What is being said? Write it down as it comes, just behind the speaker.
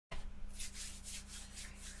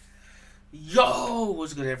Yo,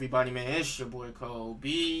 what's good, everybody, man? It's your boy Cole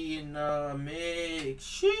B in the mix.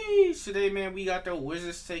 Sheesh. Today, man, we got the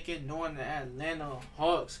Wizards taking on the Atlanta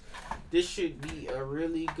Hawks. This should be a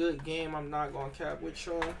really good game. I'm not gonna cap with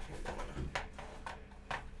y'all.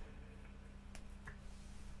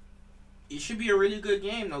 It should be a really good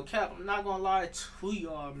game, no cap. I'm not gonna lie to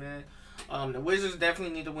y'all, man. The Wizards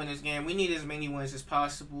definitely need to win this game. We need as many wins as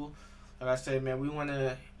possible. Like I said, man, we want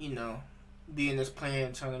to, be in this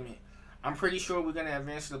play-in tournament. I'm pretty sure we're going to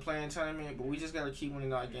advance to the play-in tournament, but we just got to keep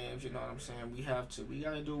winning our games, you know what I'm saying? We have to. We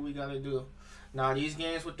got to do what we got to do. Now, these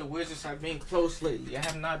games with the Wizards have been close lately. I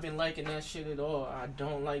have not been liking that shit at all. I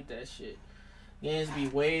don't like that shit. Games be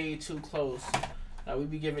way too close. We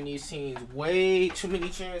be giving these teams way too many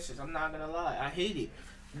chances. I'm not going to lie. I hate it.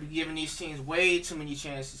 We be giving these teams way too many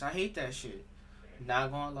chances. I hate that shit.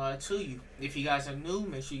 Not going to lie to you. If you guys are new,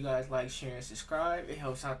 make sure you guys like, share, and subscribe. It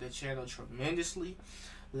helps out the channel tremendously.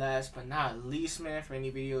 Last but not least, man, for any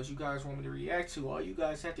videos you guys want me to react to, all you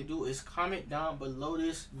guys have to do is comment down below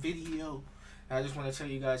this video. And I just want to tell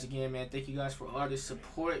you guys again, man, thank you guys for all the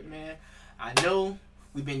support, man. I know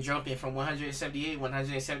we've been jumping from 178,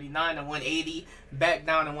 179 to 180, back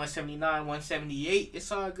down to 179, 178. It's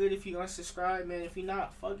all good if you unsubscribe, man. If you're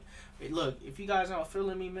not, fuck. Look, if you guys aren't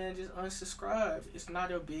feeling me, man, just unsubscribe. It's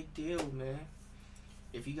not a big deal, man.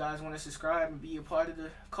 If you guys want to subscribe and be a part of the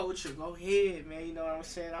culture, go ahead, man. You know what I'm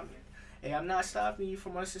saying? I'm not stopping you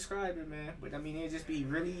from unsubscribing, man. But, I mean, it'd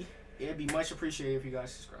be much appreciated if you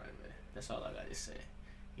guys subscribe, man. That's all I got to say.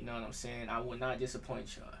 You know what I'm saying? I will not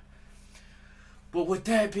disappoint y'all. But with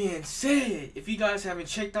that being said, if you guys haven't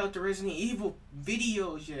checked out the Resident Evil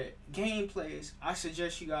videos yet, gameplays, I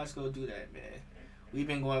suggest you guys go do that, man. We've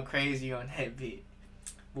been going crazy on that bit.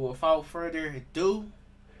 But without further ado,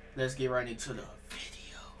 let's get right into the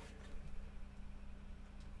video.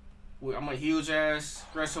 I'm a huge-ass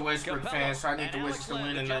Russell Westbrook fan, so I need the Wizards to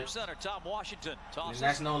win tonight. And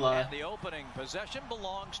that's no lie. The opening possession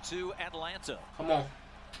belongs to Atlanta. Come on.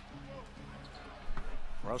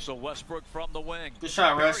 Russell Westbrook from the wing. Good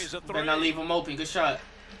shot, Russ. Better not leave him open. Good shot.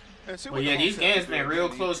 Well, yeah, these games been real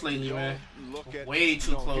close lately, man. Way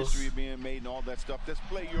too close.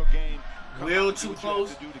 Real too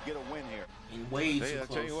close. And way too close. I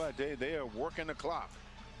tell you what, they are working the clock.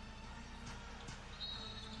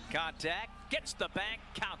 Contact, gets the bank,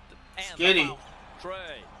 count, and get it.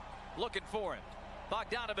 Trey looking for him.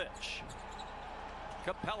 Bogdanovich.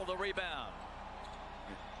 Capella the rebound.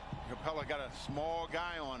 Capella got a small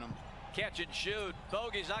guy on him. Catch and shoot.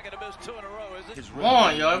 Bogey's not going to miss 2 in a row, is it? Come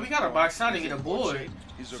on, y'all. We got to box out and get a board.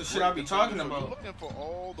 So should I be talking about? Looking for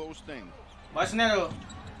all those things. Watch Neto.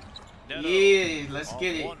 Yeah, let's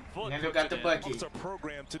get it. Neto got the bucket. It's a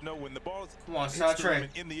program to know when the ball come on, South Trey.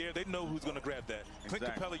 In the air, they know who's going to grab that. Clint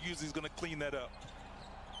Capella usually is going to clean that up.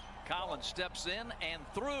 Collins steps in and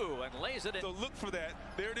through and lays it in. So look for that.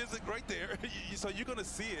 There it is, right there. So you're going to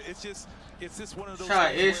see it. It's just one of those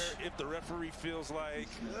things where if the referee feels like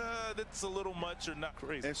that's a little much or not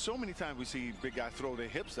crazy. And so many times we see big guys throw their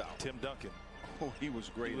hips out. Tim Duncan. Oh, he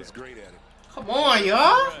was great. He was great at it. Come on,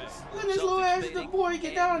 y'all. Let this little ass the boy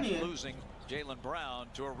get down here. Losing Jaylen Brown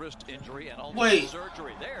to a wrist injury and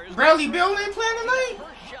surgery. There's Bradley Beal ain't playing tonight?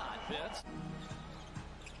 First shot, Vince.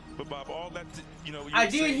 But Bob, all that, I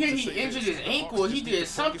did hear he injured his ankle. He did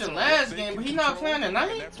something last game, but he's not playing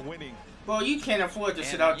tonight. That's winning. Bro, you can't afford to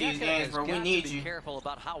sit out these games, bro. We need you. Be careful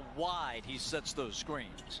about how wide he sets those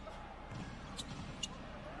screens.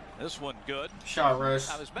 This one good. Shot,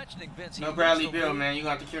 Russ. I was mentioning Vince. No Bradley Beal, man. You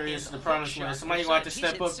got to carry us to the promised land. Somebody going to have to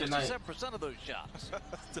step up tonight. 67% of those shots.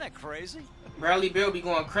 Isn't that crazy? Bradley Beal be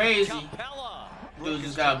going crazy. Capella. Dude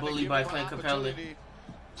just got bullied by Clint Capella.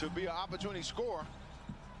 To be an opportunity score.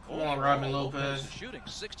 Come on, Robin Lopez. Shooting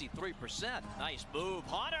 63%. Nice move,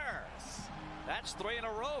 Hunter. That's 3 in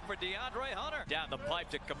a row for DeAndre Hunter. Down the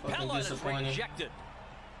pipe to Capella and it's rejected.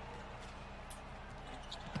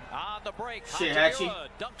 On the break, shit, Hatchie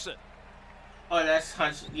dunks it. Oh, that's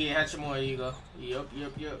Hutch. Yeah, Hachimura, there you go.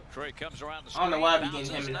 Yep. Trey comes around the I don't know why I be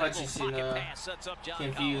getting him and Hutchinson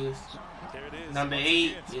confused. Number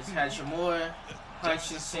 8 is Hachimura.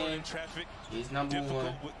 Hutchinson is number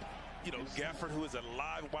 1. Gafford, who is a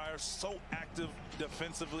live wire, so active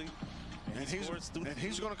defensively. And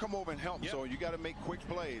he's going to come over and help, so you got to make quick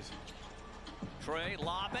plays. Trey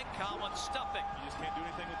lobbing, Collins stuffing. You just can't do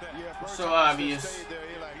anything with that. Yeah, so obvious.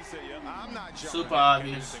 I'm not super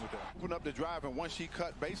obvious. Putting up the drive, and once he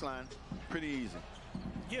cut baseline, pretty easy.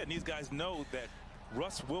 Yeah, and these guys know that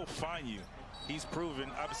Russ will find you. He's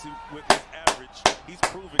proven, obviously, with his average, he's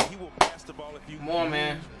proven he will pass the ball if you. Come on,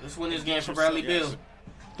 man. Let's win this game for Bradley Beal.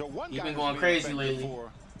 He's been going crazy lately.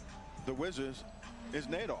 For the Wizards is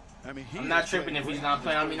Nato. I mean, I'm not tripping if he's not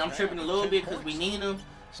playing. I mean, I'm tripping a little bit because we need him.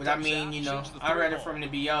 But I mean, you know, I'd rather for him to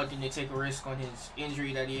be out than to take a risk on his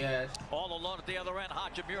injury that he has. All alone at the other end,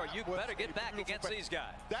 Hachimura, you better get back against these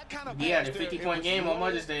guys. That kind of he had a 50-point game on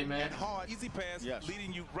Mother's Day, man. Easy pass,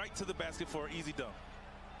 leading you right to the basket for an easy dunk.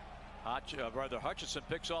 Hutchinson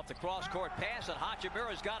picks off the cross-court pass, and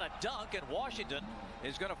Hachimura's got a dunk, and Washington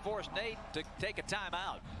is going to force Nate to take a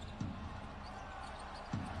timeout.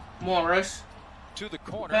 Come on, Russ. To the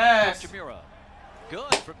corner, Pass. Hachimura.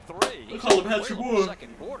 Good from three. We call him Hachimura.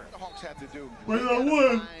 Second quarter. The Hawks have to do.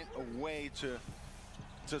 Find a way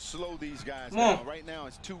to slow these guys down. Right now,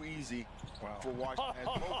 it's too easy for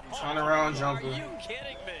Washington. Turn around, jumper. Are you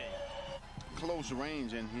kidding me? Close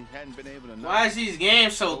range, and he hadn't been able to. Why is these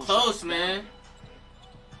games so close, man?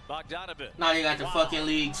 Bogdanovich. Now they got the fucking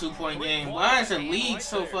league 2-point game. Why is the league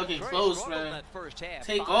so fucking close, man?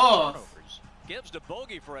 Take off. Gives to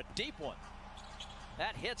Bogey for a deep one.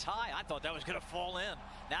 That hits high. I thought that was going to fall in.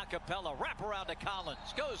 Now Capella, wrap around to Collins.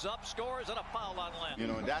 Goes up, scores, and a foul on Lynn. You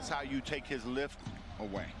know, and that's how you take his lift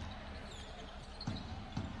away.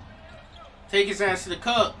 Take his ass to the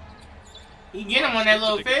cup. He get him on that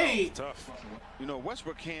little fade. You know,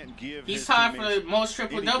 Westbrook can't give. He's tied for the most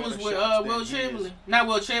triple doubles with Will Chamberlain. Not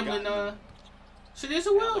Will Chamberlain. Shit, is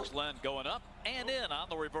it Will? Alex Len going up and in on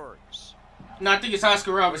the reverse. No, I think it's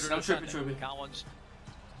Oscar Robertson. I'm tripping. Collins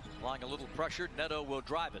applying a little pressure. Neto will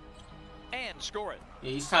drive it and score it.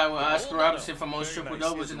 Yeah, he's tied with Oscar Robertson for most triple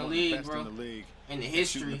doubles in the league, bro. In the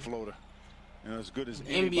history. Floater. You know, as good as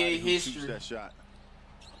NBA history. That shot.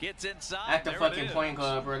 Gets inside. At the fucking point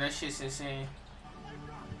guard, bro. That shit's insane.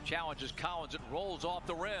 Challenges Collins and rolls off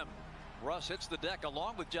the rim. Russ hits the deck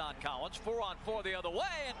along with John Collins. 4-on-4 the other way,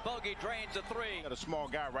 and Bogey drains a three. Got a small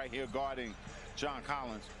guy right here guarding John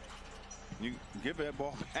Collins. You give that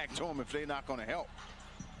ball back to him if they're not going to help.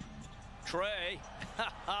 Trey.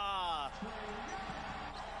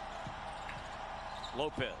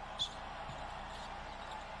 Lopez.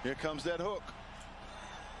 Here comes that hook.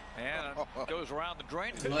 And goes around the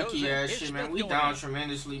drain. Lucky ass shit, man. We down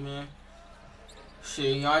tremendously, man.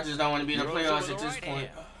 Shit, y'all just don't want to be in the playoffs at this point.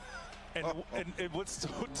 And what's so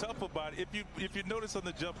tough about it, if you notice on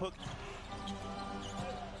the jump hook,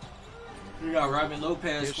 you got Robin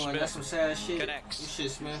Lopez going. That's some sad shit. Connects. This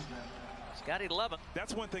shit's, man. He's got 11.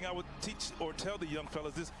 That's one thing I would teach or tell the young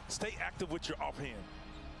fellas is stay active with your offhand.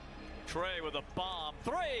 Trey with a bomb.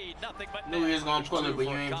 3, nothing but Knew he was gonna pull it, but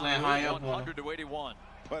you ain't playing high up on him. 100 to 81.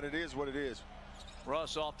 But it is what it is.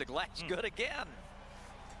 Russ off the glass, good again.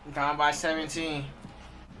 Down by 17.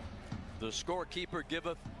 The scorekeeper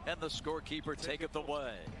giveth, and the scorekeeper taketh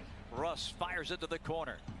away. Russ fires into the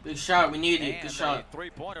corner. Big shot, we need it. Good shot. A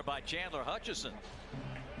three-pointer by Chandler Hutchison.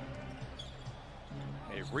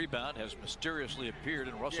 A rebound has mysteriously appeared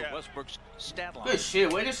in Russell Westbrook's stat line. Good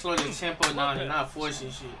shit. Way to slow the tempo down and not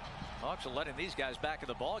forcing shit. Hawks are letting these guys back in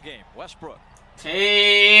the ball game. Westbrook.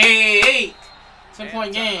 Take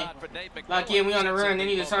 10-point game. Lock in, we on the run. They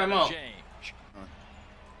need a timeout.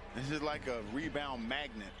 This is like a rebound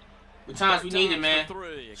magnet. What times we need it, man.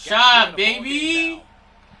 Shot, baby.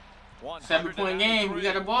 7-point game. We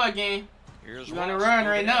got a ball game. We on the run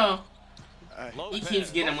right now. He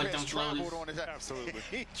keeps getting with them floaters. Absolutely.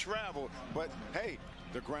 He traveled, but hey,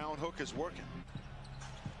 the ground hook is working.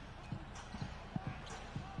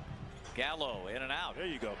 Gallo in and out. There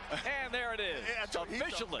you go. And there it is. Officially.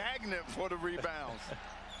 He's a magnet for the rebounds.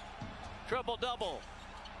 Triple-double.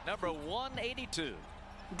 Number 182.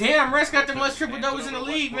 Damn, Russ got the most triple-doubles in the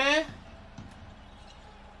league, man.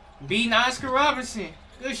 Beating Oscar Robertson.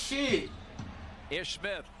 Good shit. Ish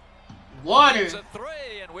Smith. Water. It's a 3,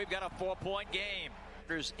 and we've got a 4-point game.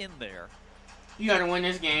 There's in there. You gotta win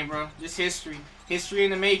this game, bro. This history. History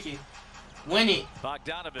in the making. Win it.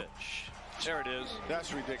 Bogdanovich. There it is.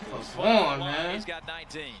 That's ridiculous. Come on, man. He's got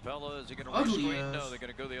 19. Fellas, are going to re-screen? No, they're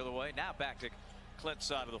going to go the other way. Now back to Clint's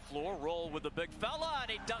side of the floor. Roll with the big fella, and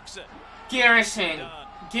he dunks it. Garrison.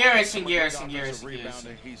 Garrison.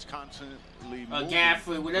 He's constantly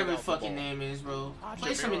Gafford, whatever the fucking name is, bro.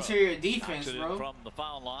 Play some interior defense, bro. From the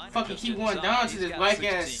foul line. Fucking keep going down to this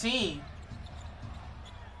black-ass team.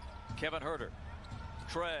 Kevin Huerter.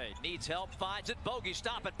 Trey needs help, finds it. Bogey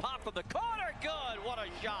stop and pop from the corner. Good. What a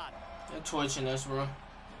shot. They're torching us, bro.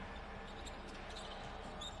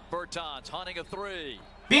 Bertans hunting a 3.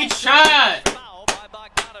 Big shot. Foul by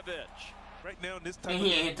Bogdanovich. Right now, this and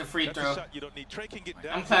he ain't hit the free throw. You don't need. Trey can get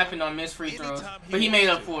down. I'm clapping on missed free throws, but he made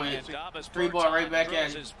up for it. 3-ball right back at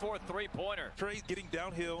it. His 4th three-pointer. Trey getting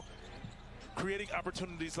downhill, creating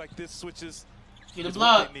opportunities like this switches. Get a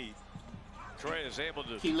block. Trey is able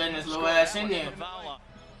to keep letting his little ass in there.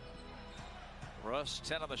 Russ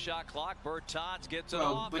 10 on the shot clock. Bertans gets it Bro,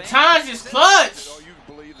 off. Bertans is clutch. Oh, you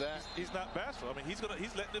can believe that? He's not bashful. I mean, he's letting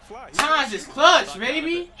it fly. Bertans is clutch,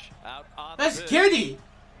 baby. Let's get it.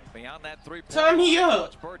 Beyond that 3-point Time he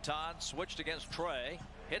up. Bertans switched against Trey.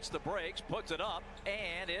 Hits the brakes, puts it up,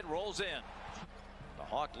 and it rolls in. The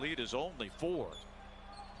Hawk lead is only 4.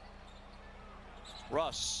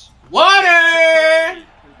 Russ. Water.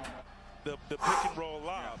 The pick and roll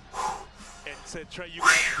lob and said, Trey, you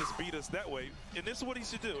guys can just beat us that way. And this is what he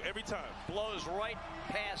should do every time. Blows right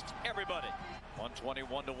past everybody.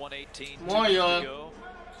 121 to 118. More, y'all. To go.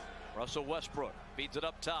 Russell Westbrook feeds it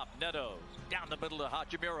up top. Neto down the middle to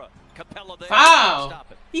Hachimura. Capella there. Foul.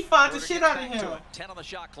 Stop it. He fouled the Herder shit gets out of back to him. it. 10 on the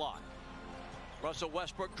shot clock. Russell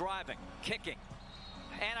Westbrook driving, kicking,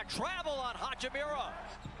 and a travel on Hachimura.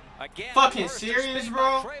 Again, Fucking serious,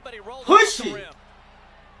 bro? Trey, but he rolled Push off the it. rim.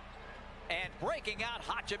 And breaking out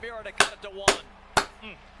Hachimura to cut it to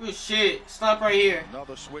 1. Good shit. Stop right here.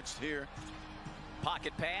 Another switch here.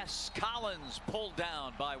 Pocket pass. Collins pulled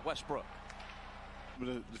down by Westbrook.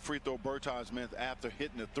 The free throw Bertans meant after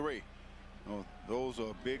hitting the 3. Oh, those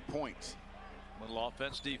are big points. Little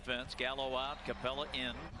offense, defense. Gallo out. Capella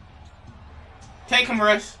in. Take him,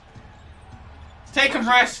 Russ. Take him,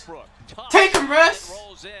 Russ. Westbrook. Take him, Russ. It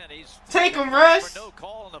rolls in. He's Take him, Russ. for no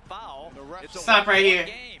call on the foul. The refs- It's a Stop right here.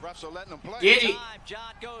 game. Refs are letting them play. Get it. Time,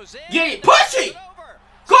 John goes in. Get it. Push it. Over.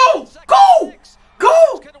 Go. Second Go. six.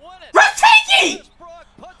 Go. Can win it. Russ, take it. Westbrook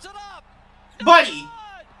puts it up. No Buddy.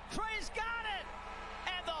 good. Trey's got it.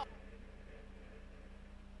 And the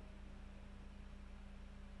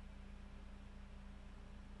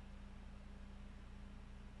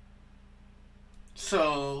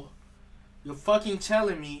So, you're fucking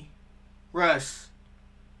telling me, Russ,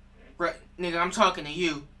 nigga, I'm talking to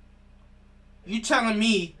you. You telling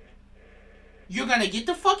me you're gonna get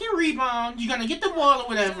the fucking rebound, you're gonna get the ball or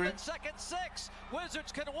whatever. 7 second 6.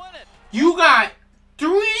 Wizards can win it. You got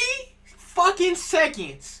 3 fucking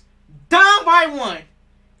seconds, down by 1,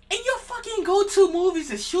 and your fucking go-to move is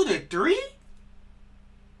to shoot a 3?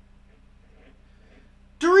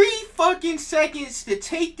 3 fucking seconds to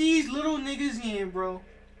take these little niggas in, bro.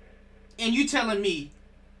 And you telling me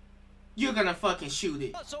you're gonna fucking shoot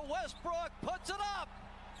it. Russell Westbrook puts it up.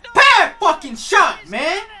 No, Bad fucking shot, he's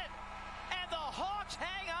man. got it. And the Hawks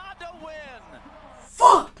hang on to win.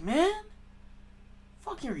 Fuck, man.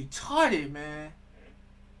 Fucking retarded, man.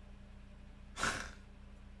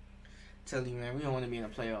 Tell you, man, we don't want to be in the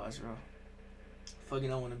playoffs, bro. Fucking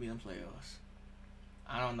don't want to be in the playoffs.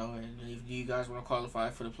 I don't know if you guys want to qualify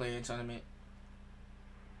for the play-in tournament.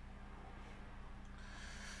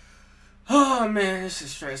 Oh, man, this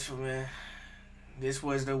is stressful, man. This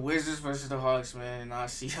was the Wizards versus the Hawks, man. And I'll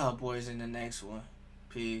see y'all boys in the next one.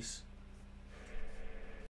 Peace.